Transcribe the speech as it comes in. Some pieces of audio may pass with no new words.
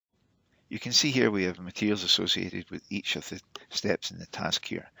You can see here we have materials associated with each of the steps in the task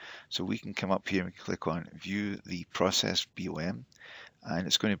here. So we can come up here and click on View the Process BOM, and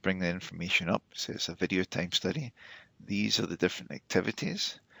it's going to bring the information up. It says a video time study. These are the different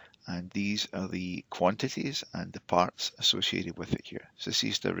activities, and these are the quantities and the parts associated with it here. So this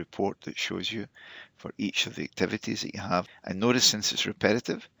is the report that shows you for each of the activities that you have. And notice, since it's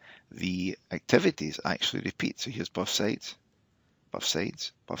repetitive, the activities actually repeat. So here's buff sides, buff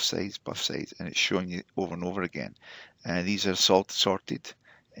sides, buff sides, buff sides, and it's showing you over and over again. And these are sorted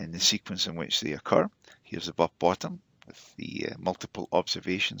in the sequence in which they occur. Here's the buff bottom with the multiple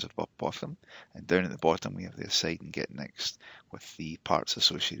observations of buff bottom, and down at the bottom we have the aside and get next with the parts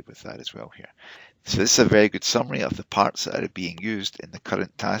associated with that as well here. So this is a very good summary of the parts that are being used in the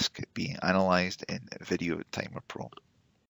current task being analysed in Video Timer Pro.